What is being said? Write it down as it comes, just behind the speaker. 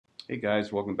Hey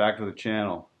guys, welcome back to the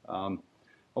channel. I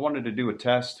wanted to do a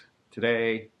test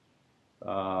today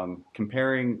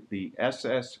comparing the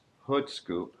SS hood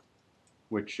scoop,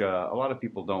 which a lot of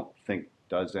people don't think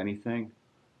does anything,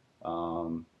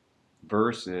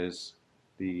 versus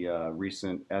the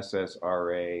recent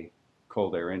SSRA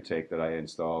cold air intake that I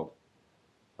installed.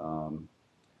 So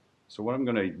what I'm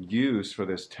going to use for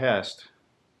this test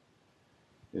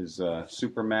is a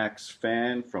Supermax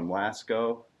fan from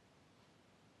Lasco.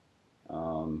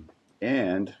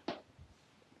 And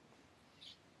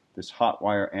this hot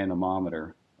wire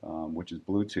anemometer, which is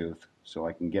Bluetooth, so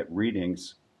I can get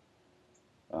readings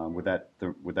with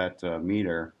that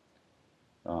meter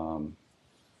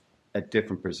at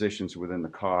different positions within the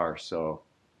car. So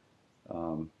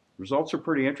results are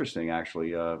pretty interesting,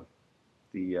 actually.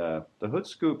 The hood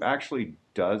scoop actually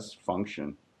does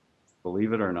function,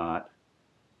 believe it or not.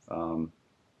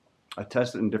 I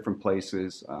tested in different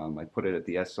places. I put it at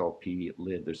the SLP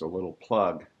lid. There's a little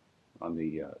plug on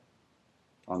the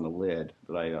lid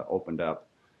that I opened up,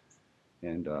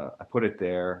 and I put it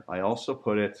there. I also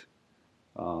put it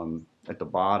at the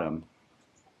bottom.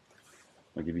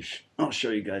 I'll show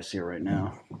you guys here right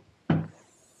now.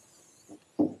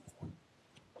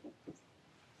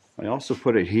 I also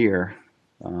put it here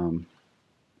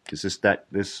because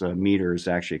this meter is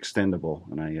actually extendable,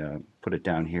 and I put it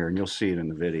down here, and you'll see it in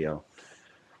the video.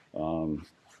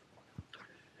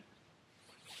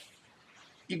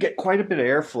 You get quite a bit of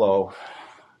airflow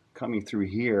coming through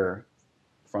here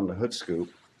from the hood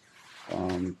scoop,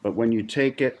 but when you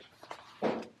take it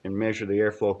and measure the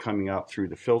airflow coming out through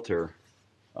the filter,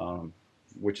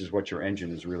 which is what your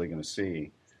engine is really going to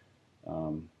see,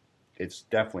 it's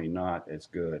definitely not as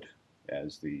good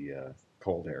as the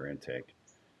cold air intake.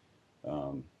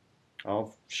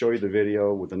 I'll show you the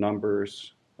video with the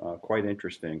numbers. Quite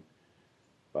interesting,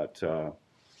 but I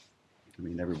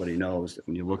mean, everybody knows that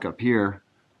when you look up here,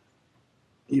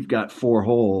 you've got 4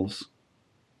 holes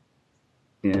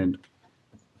and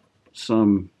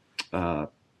some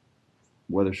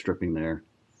weather stripping there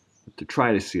to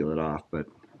try to seal it off, but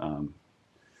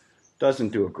doesn't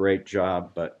do a great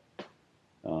job. But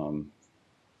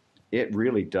it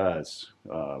really does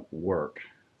work,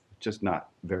 just not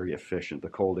very efficient. The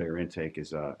cold air intake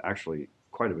is actually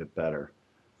quite a bit better.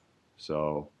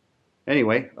 So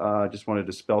anyway, just wanted to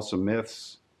dispel some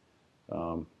myths,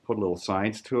 put a little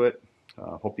science to it.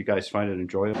 Hope you guys find it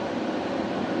enjoyable.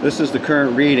 This is the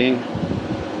current reading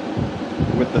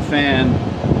with the fan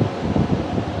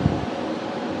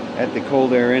at the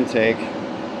cold air intake.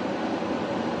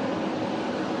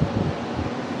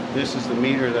 This is the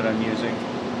meter that I'm using.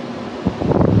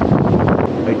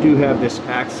 I do have this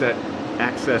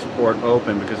access port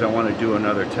open because I want to do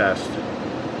another test.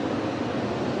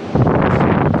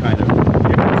 Kind of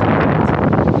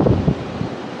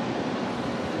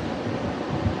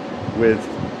with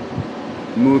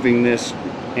moving this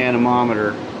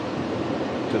anemometer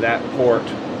to that port,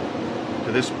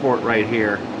 to this port right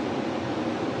here,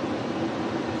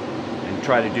 and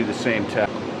try to do the same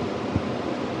test.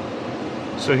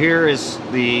 So here is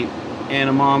the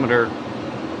anemometer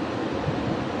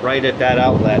right at that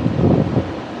outlet,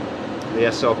 the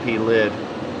SLP lid.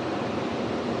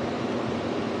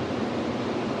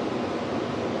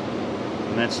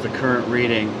 And that's the current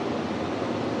reading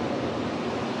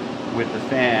with the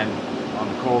fan on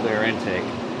the cold air intake.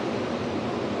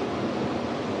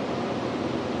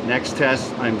 Next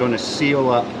test, I'm going to seal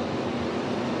up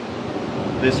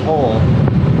this hole,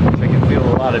 which I can feel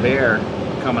a lot of air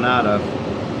coming out of,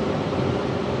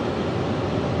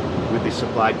 with the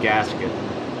supplied gasket.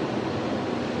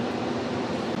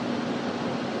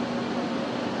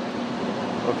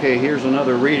 Okay, here's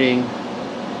another reading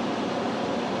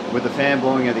with the fan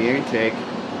blowing at the intake.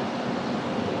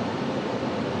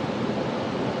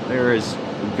 There is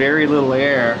very little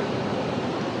air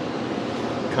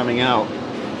coming out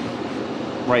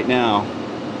right now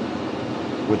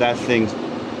with that thing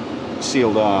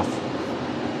sealed off.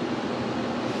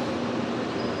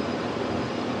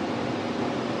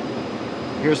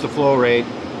 Here's the flow rate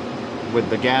with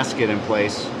the gasket in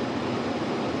place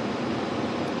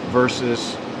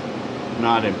versus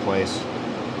not in place.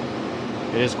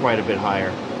 It is quite a bit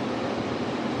higher.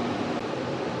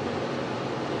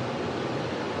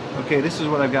 Okay, this is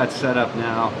what I've got set up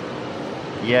now.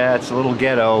 Yeah, it's a little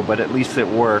ghetto, but at least it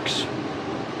works.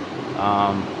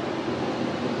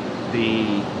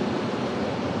 The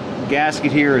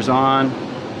gasket here is on.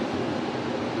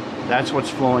 That's what's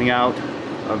flowing out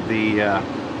of the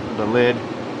lid.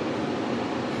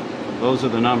 Those are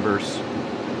the numbers.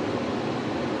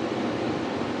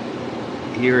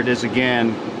 Here it is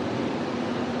again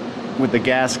with the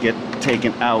gasket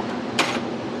taken out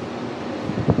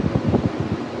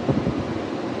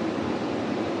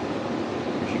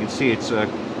see it's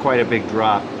quite a big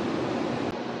drop.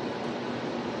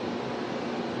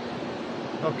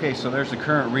 Okay, so there's the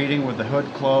current reading with the hood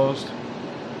closed.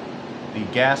 The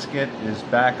gasket is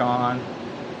back on,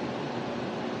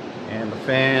 and the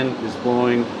fan is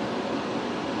blowing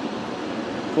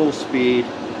full speed.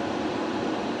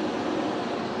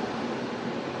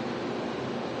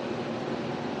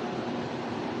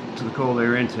 To the cold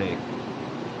air intake.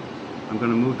 I'm going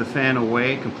to move the fan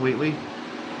away completely.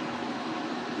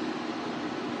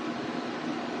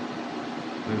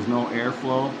 There's no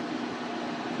airflow.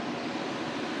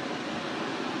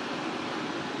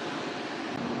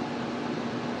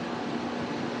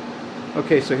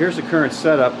 Okay, so here's the current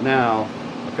setup now.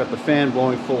 I've got the fan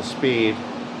blowing full speed.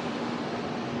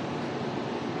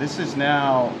 This is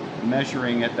now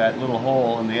measuring at that little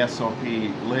hole in the SOP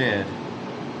lid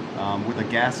with the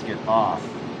gasket off.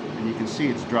 And you can see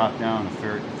it's dropped down a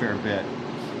fair bit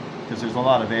because there's a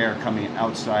lot of air coming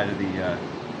outside of the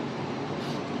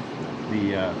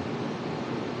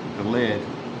lid.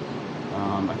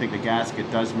 I think the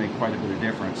gasket does make quite a bit of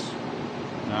difference.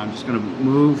 Now I'm just going to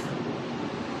move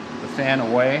the fan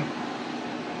away.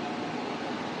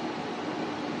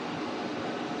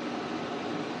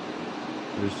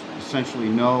 There's essentially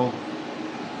no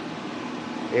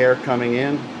air coming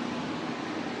in.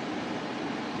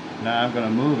 Now I'm going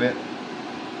to move it,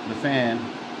 the fan,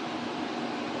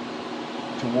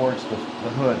 towards the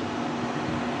hood.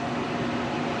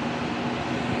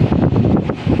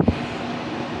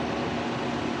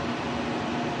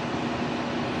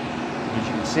 As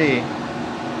you can see,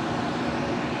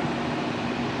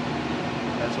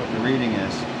 that's what the reading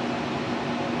is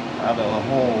out of the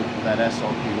hole of that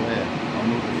SOP lid. I'll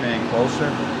move the fan closer.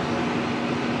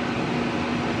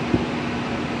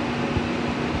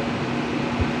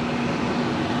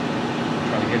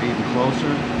 Try to get even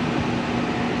closer.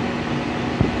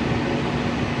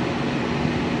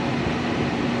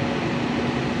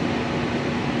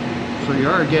 So you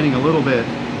are getting a little bit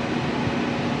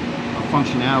of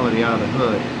functionality out of the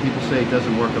hood. People say it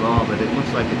doesn't work at all, but it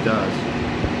looks like it does.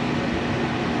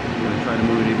 I'm going to try to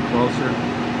move it even closer.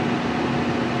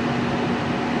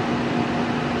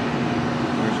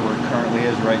 There's where it currently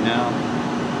is right now.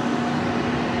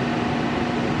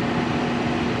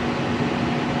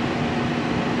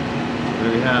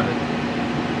 There you have it.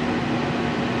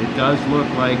 It does look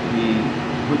like the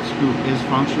hood scoop is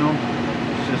functional.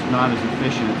 It's just not as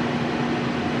efficient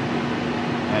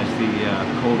as the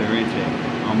cold air intake.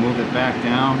 I'll move it back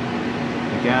down.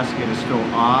 The gasket is still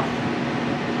off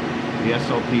the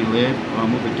SLP lid. I'll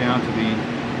move it down to the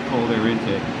cold air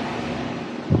intake.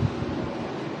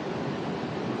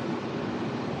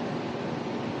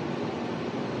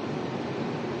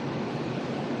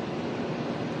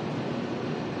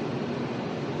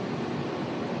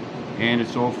 And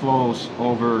it all flows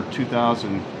over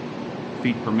 2,000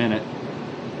 feet per minute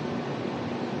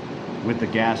with the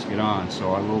gasket on,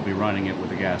 so I will be running it with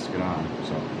the gasket on.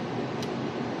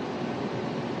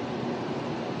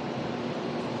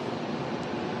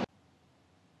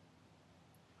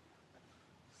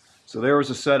 So there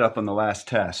was a setup on the last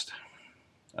test.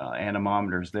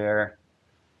 Anemometers there.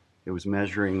 It was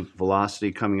measuring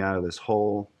velocity coming out of this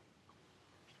hole,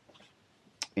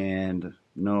 and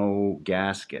no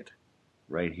gasket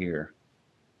right here.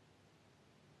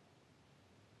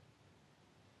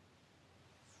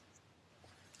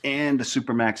 And the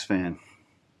Supermax fan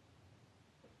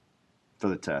for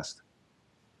the test.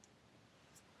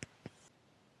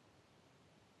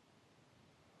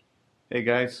 Hey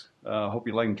guys, hope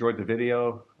you enjoyed the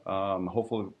video.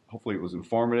 Hopefully it was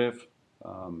informative.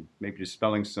 Maybe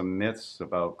dispelling some myths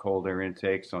about cold air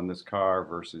intakes on this car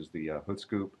versus the hood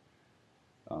scoop.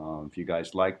 If you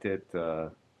guys liked it,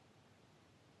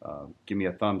 give me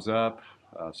a thumbs up,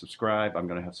 subscribe. I'm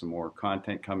going to have some more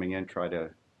content coming in, try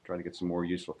to get some more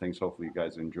useful things. Hopefully you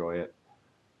guys enjoy it.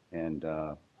 And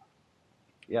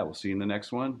yeah, we'll see you in the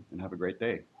next one, and have a great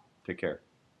day. Take care.